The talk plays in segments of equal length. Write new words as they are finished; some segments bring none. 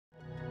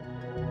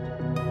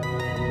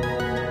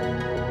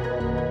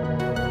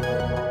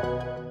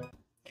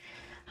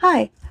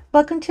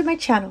welcome to my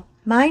channel.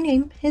 My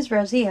name is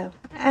Rosy O,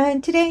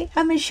 and today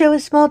I'm going to show a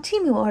small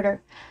TEMU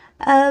order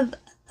of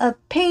a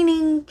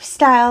painting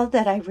style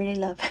that I really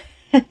love.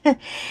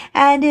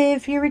 And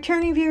if you're a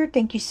returning viewer,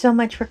 thank you so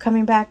much for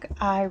coming back.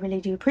 I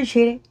really do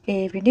appreciate it.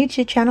 If you're new to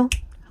the channel,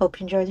 hope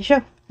you enjoy the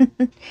show.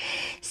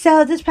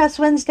 So this past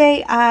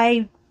Wednesday,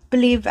 I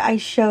believe I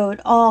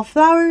showed all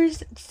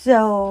flowers,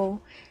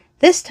 so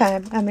this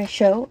time I'm going to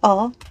show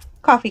all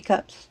coffee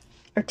cups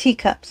or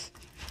teacups.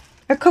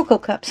 Or cocoa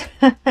cups.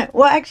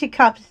 Well, actually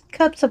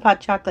cups of hot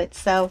chocolate.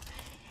 So,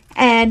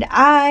 and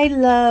I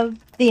love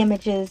the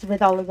images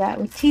with all of that,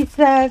 with tea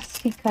sets,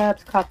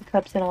 teacups, coffee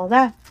cups, and all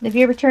that. If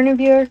you're a returning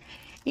viewer,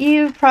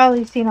 you've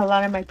probably seen a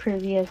lot of my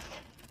previous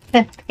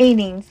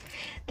paintings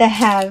that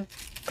have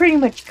pretty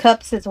much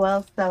cups as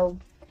well. So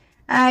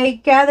I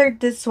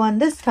gathered this one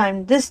this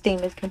time. This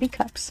theme is going to be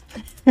cups.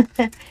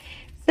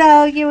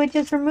 So you would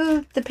just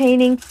remove the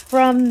painting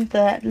from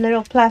the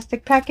little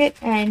plastic packet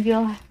and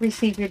you'll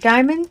receive your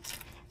diamonds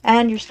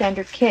and your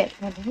standard kit.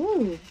 And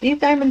ooh, these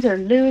diamonds are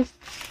loose,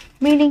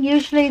 meaning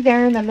usually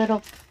they're in a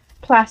little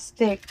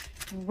plastic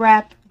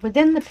wrap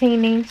within the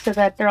painting so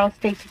that they're all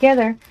stayed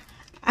together.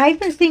 I've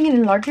been seeing it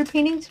in larger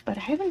paintings, but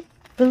I haven't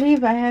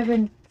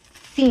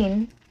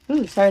seen,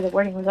 ooh, sorry, the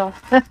wording was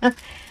off.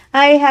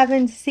 I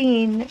haven't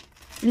seen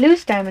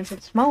loose diamonds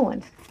in small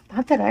ones.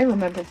 Not that I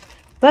remember.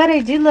 But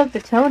I do love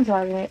the tones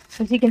on it.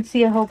 As you can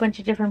see, a whole bunch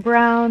of different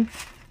browns,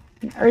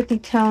 and earthy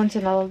tones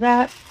and all of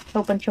that. A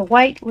whole bunch of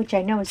white, which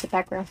I know is the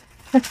background.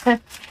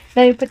 Let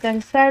me put that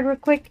aside real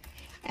quick.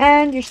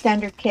 And your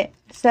standard kit.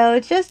 So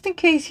just in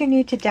case you're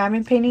new to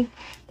diamond painting,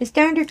 the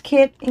standard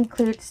kit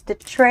includes the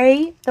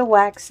tray, the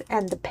wax,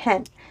 and the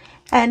pen.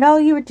 And all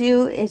you would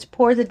do is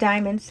pour the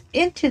diamonds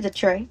into the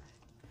tray.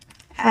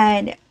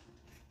 And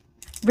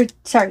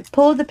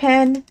pull the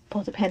pen,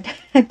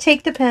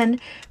 take the pen,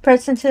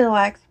 press into the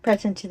wax,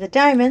 press into the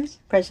diamonds,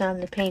 press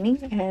on the painting,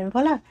 and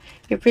voila,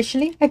 you're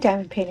officially a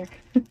diamond painter.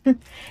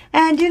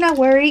 And do not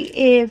worry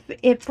if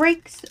it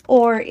breaks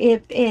or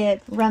if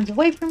it runs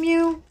away from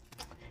you.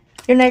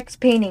 Your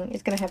next painting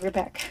is going to have your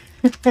back.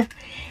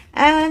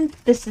 And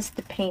this is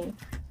the painting.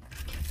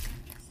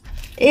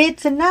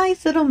 It's a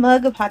nice little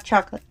mug of hot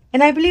chocolate.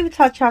 And I believe it's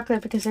hot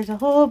chocolate because there's a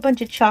whole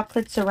bunch of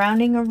chocolate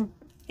surrounding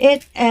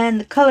it, and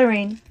the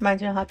coloring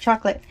reminds me of hot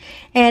chocolate.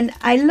 And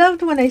I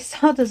loved when I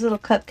saw this little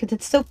cup because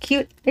it's so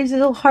cute. There's a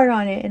little heart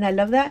on it, and I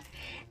love that.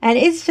 And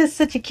it's just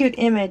such a cute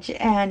image,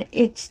 and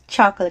it's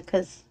chocolate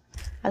because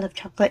I love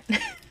chocolate.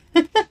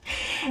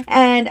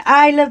 And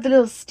I love the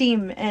little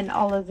steam and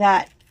all of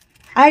that.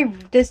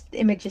 This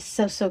image is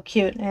so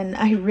cute, and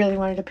I really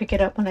wanted to pick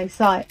it up when I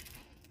saw it.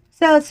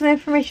 So some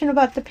information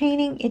about the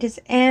painting. It is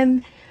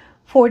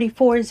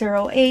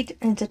M4408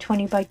 and it's a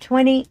 20 by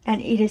 20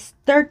 and it is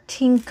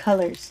 13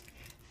 colors.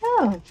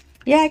 Oh,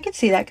 yeah, I can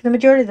see that because the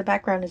majority of the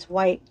background is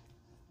white.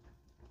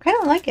 Kind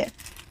of like it.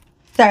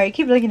 Sorry, I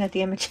keep looking at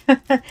the image.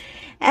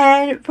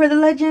 And for the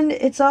legend,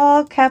 it's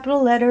all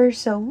capital letters,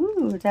 so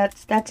woo,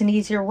 that's an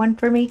easier one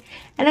for me.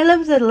 And I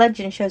love that the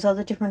legend shows all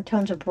the different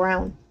tones of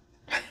brown.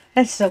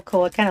 That's so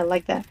cool. I kind of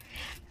like that.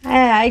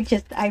 I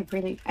just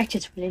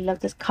really love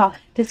this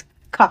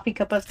coffee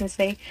cup, I was going to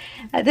say.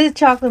 This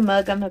chocolate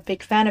mug, I'm a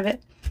big fan of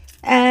it.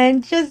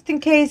 And just in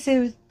case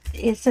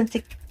since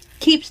it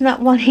keeps not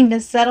wanting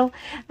to settle,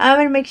 I'm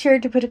going to make sure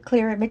to put a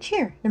clear image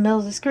here in the middle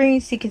of the screen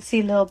so you can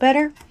see a little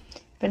better.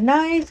 But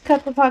nice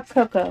cup of hot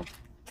cocoa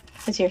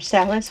is your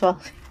style as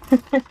well.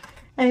 Let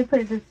me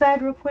put it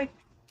aside real quick.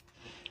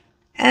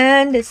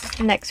 And this is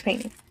the next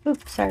painting.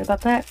 Oops, sorry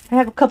about that. I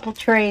have a couple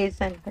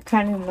trays and they're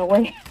kind of in the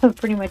way of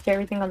pretty much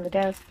everything on the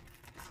desk.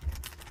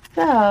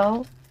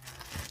 So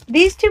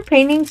these two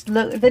paintings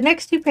the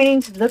next two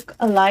paintings look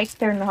alike.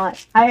 They're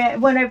not.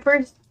 When I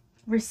first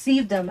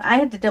received them, I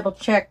had to double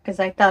check because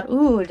I thought,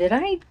 ooh, did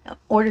I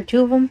order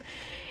two of them?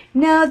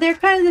 No, they're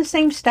kind of the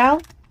same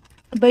style,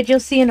 but you'll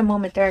see in a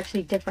moment they're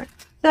actually different.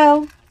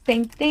 So,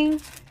 same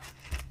thing.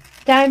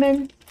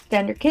 Diamond,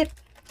 standard kit.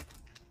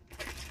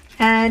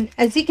 And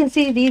as you can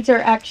see, these are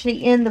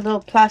actually in the little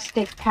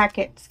plastic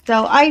packets.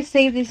 So I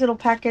save these little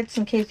packets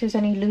in case there's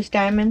any loose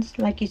diamonds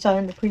like you saw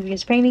in the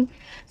previous painting.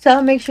 So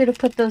I'll make sure to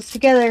put those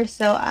together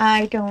so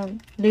I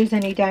don't lose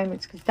any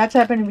diamonds, because that's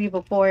happened to me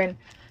before and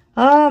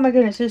oh my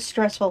goodness, it was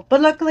stressful.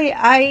 But luckily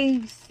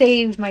I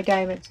saved my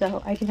diamonds,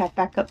 so I can have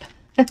backup.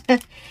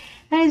 And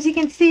as you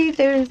can see,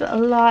 there's a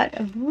lot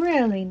of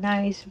really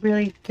nice,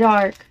 really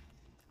dark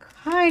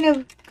kind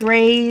of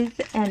grays,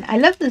 and I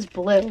love this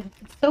blue.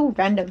 It's so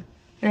random.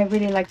 And I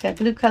really like that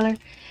blue color.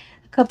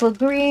 A couple of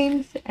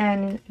greens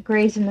and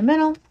grays in the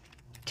middle.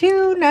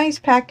 Two nice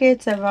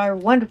packets of our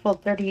wonderful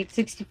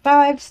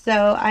 3865.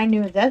 So I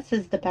knew this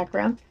is the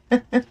background.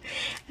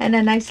 And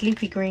a nice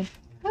leafy green.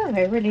 Oh,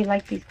 I really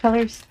like these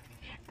colors.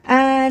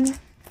 And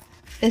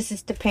this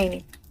is the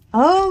painting.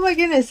 Oh my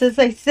goodness. As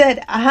I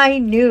said, I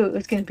knew it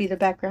was going to be the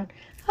background.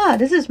 Huh,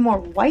 this is more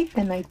white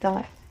than I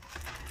thought.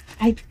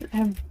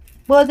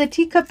 Well, the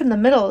teacup in the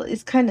middle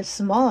is kind of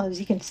small, as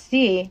you can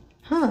see.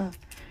 Huh.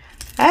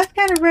 That's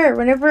kind of rare.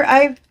 Whenever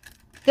I've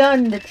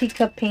done the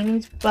teacup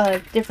paintings,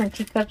 different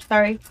teacups,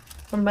 sorry,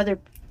 from other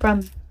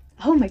from,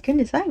 oh my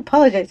goodness, I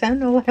apologize. I don't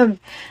know what I'm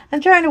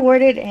trying to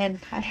word it, and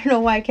I don't know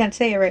why I can't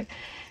say it right.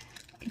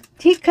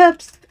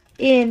 Teacups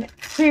in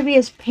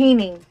previous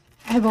painting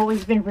have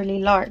always been really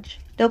large.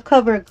 They'll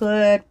cover a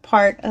good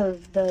part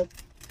of the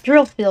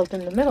drill field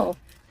in the middle.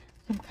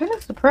 I'm kind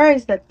of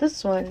surprised that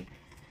this one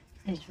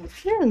is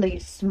really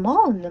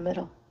small in the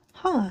middle.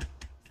 Huh.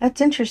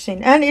 That's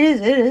interesting. And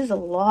it is a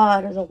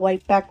lot of the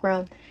white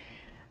background.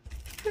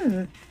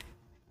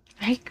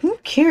 I'm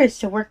curious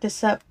to work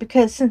this up,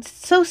 because since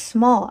it's so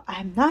small,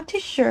 I'm not too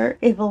sure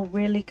it will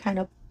really kind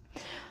of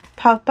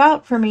pop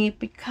out for me,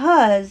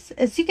 because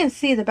as you can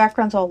see, the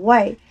background's all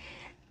white.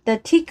 The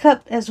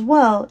teacup as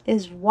well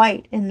is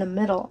white in the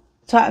middle.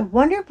 So I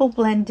wonder if it will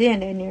blend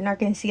in and you're not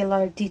going to see a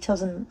lot of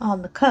details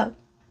on the cup.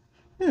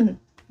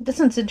 This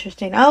one's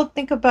interesting. I'll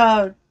think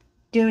about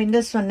doing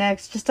this one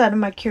next, just out of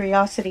my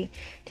curiosity,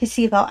 to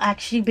see if I'll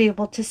actually be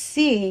able to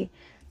see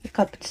the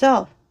cup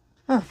itself.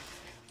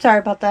 Sorry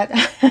about that.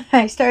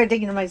 I started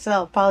thinking to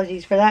myself.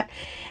 Apologies for that.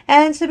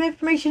 And some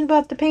information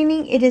about the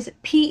painting. It is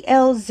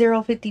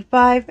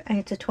PL055 and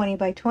it's a 20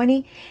 by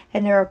 20.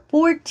 And there are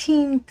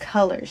 14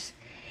 colors.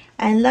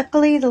 And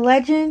luckily the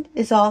legend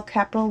is all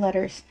capital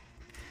letters.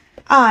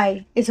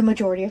 I is a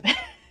majority of it.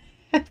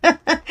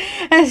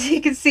 As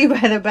you can see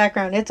by the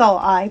background, it's all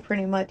I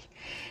pretty much.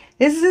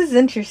 This is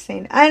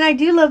interesting. And I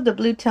do love the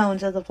blue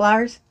tones of the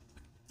flowers.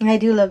 And I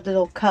do love the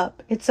little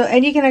cup. It's so,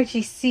 and you can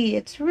actually see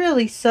it's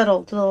really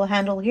subtle, the little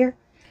handle here.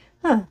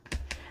 I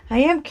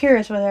am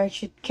curious whether I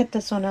should get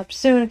this one up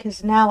soon,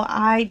 because now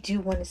I do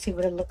want to see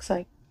what it looks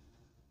like.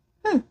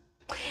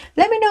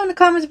 Let me know in the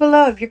comments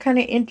below if you're kind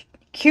of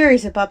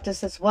curious about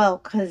this as well,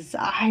 because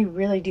I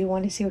really do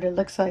want to see what it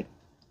looks like.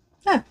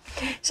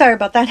 Sorry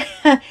about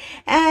that.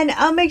 And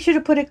I'll make sure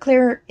to put a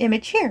clear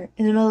image here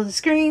in the middle of the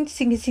screen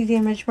so you can see the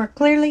image more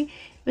clearly.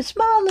 The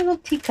small little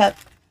teacup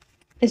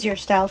is your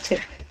style too.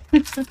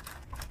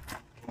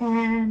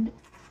 And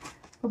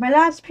for my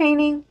last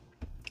painting,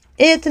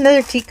 it's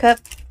another teacup.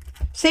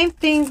 Same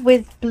thing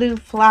with blue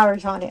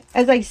flowers on it.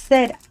 As I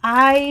said,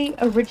 I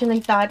originally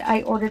thought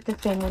I ordered the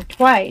same one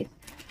twice.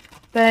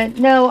 But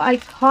no, I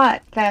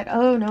caught that,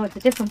 oh no, it's a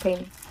different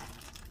painting.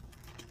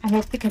 And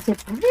it's because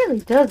it really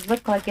does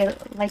look like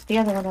it, like the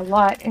other one a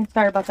lot. And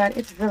sorry about that,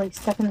 it's really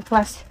stuck in the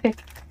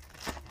plastic.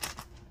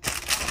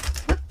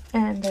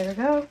 And there we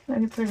go.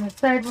 Let me put it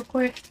aside real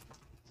quick.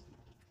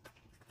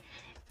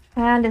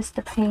 And it's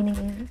the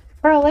painting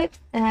palette.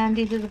 And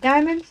these are the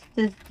diamonds.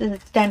 This is the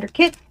standard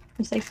kit,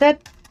 as I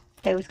said.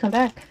 They always come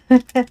back.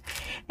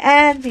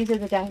 And these are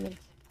the diamonds.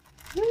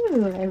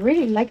 Ooh, I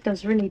really like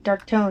those really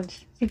dark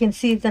tones. You can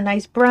see the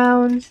nice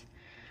browns.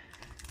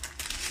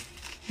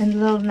 And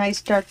little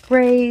nice dark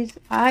grays.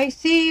 I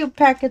see you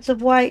packets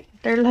of white.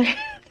 They're like,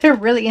 they're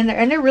really in there.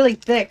 And they're really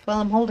thick. While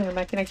I'm holding them,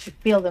 I can actually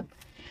feel them.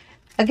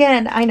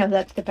 Again, I know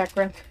that's the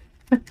background.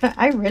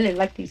 I really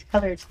like these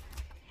colors.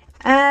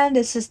 And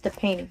this is the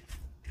painting.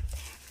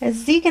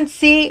 As you can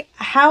see,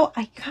 how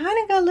I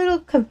kind of got a little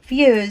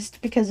confused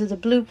because of the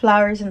blue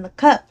flowers in the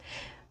cup.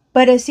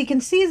 But as you can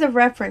see the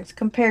reference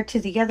compared to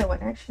the other one.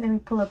 Actually, let me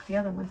pull up the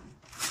other one.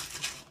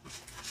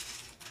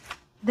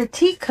 The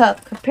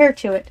teacup compared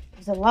to it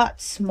is a lot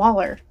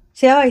smaller.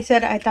 See how I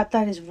said I thought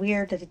that is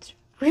weird that it's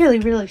really,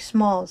 really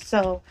small.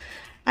 So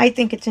I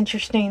think it's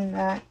interesting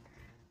that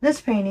this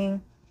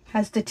painting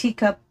has the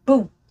teacup,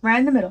 boom, right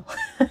in the middle.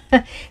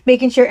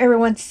 Making sure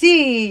everyone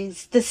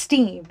sees the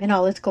steam in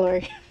all its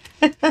glory.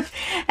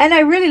 And I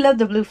really love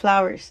the blue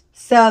flowers.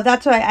 So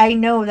that's why I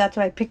know that's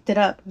why I picked it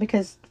up.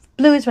 Because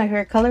blue is my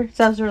favorite color.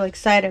 So I was really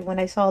excited when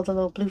I saw the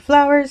little blue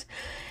flowers.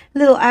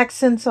 Little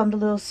accents on the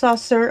little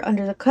saucer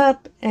under the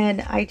cup.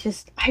 And I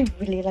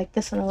really like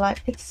this one a lot.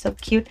 It's so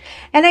cute.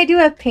 And I do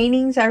have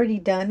paintings already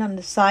done on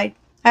the side.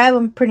 I have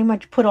them pretty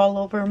much put all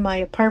over my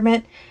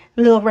apartment.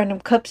 Little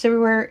random cups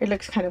everywhere. It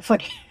looks kind of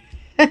funny.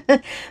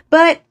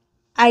 But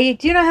I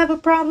do not have a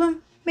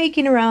problem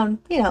making around,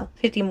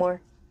 50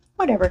 more.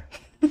 Whatever.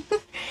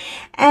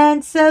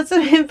 And so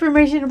some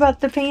information about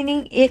the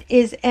painting. It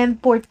is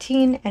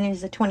M14 and it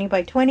is a 20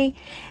 by 20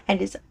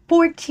 and it's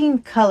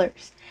 14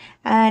 colors.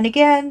 And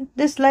again,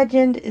 this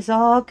legend is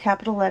all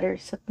capital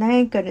letters. So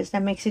thank goodness,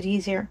 that makes it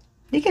easier.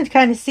 You can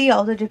kind of see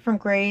all the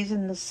different grays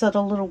and the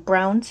subtle little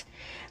browns.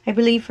 I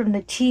believe from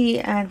the T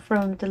and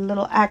from the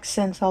little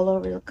accents all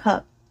over the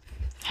cup.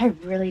 I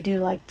really do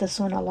like this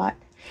one a lot.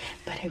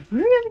 But I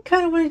really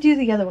kind of want to do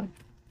the other one.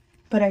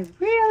 But I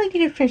really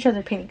need to finish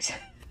other paintings.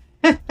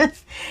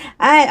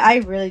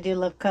 I really do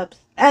love cups.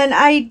 And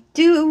I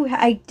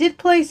did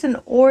place an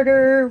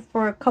order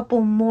for a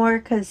couple more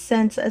because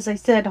since, as I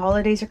said,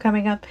 holidays are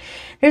coming up,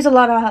 there's a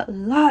lot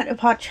of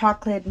hot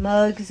chocolate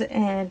mugs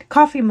and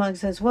coffee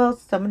mugs as well.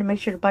 So I'm going to make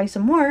sure to buy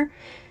some more.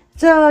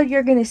 So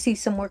you're going to see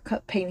some more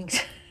cup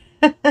paintings.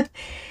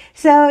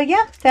 So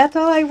yeah, that's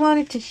all I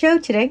wanted to show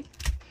today.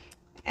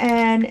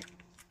 And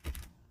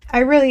I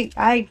really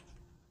like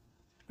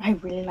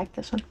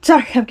this one.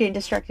 Sorry, I'm getting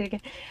distracted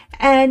again.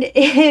 And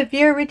if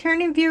you're a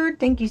returning viewer,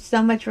 thank you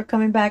so much for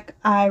coming back.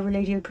 I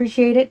really do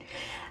appreciate it.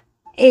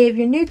 If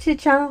you're new to the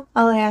channel,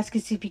 all I ask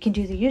is if you can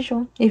do the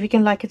usual. If you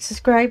can like and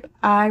subscribe,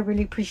 I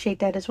really appreciate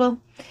that as well.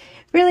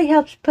 Really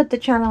helps put the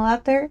channel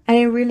out there, and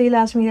it really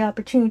allows me the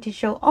opportunity to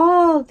show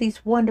all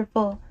these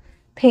wonderful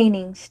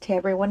paintings to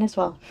everyone as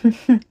well.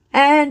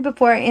 And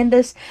before I end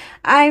this,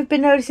 I've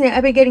been noticing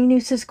I've been getting new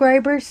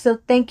subscribers, so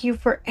thank you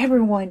for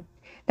everyone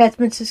that's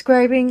been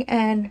subscribing,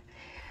 and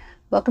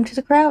welcome to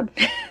the crowd.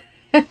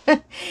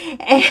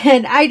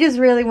 And I just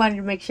really wanted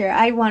to make sure,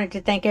 I wanted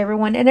to thank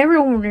everyone, and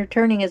everyone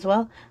returning as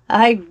well.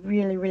 I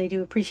really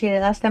do appreciate it.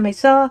 Last time I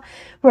saw,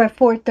 we're at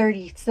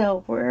 430,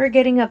 so we're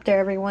getting up there,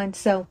 everyone.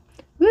 So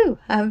woo,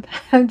 I'm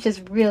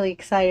just really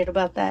excited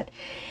about that.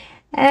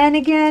 And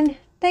again,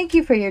 thank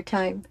you for your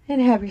time,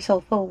 and have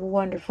yourself a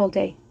wonderful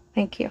day.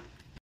 Thank you.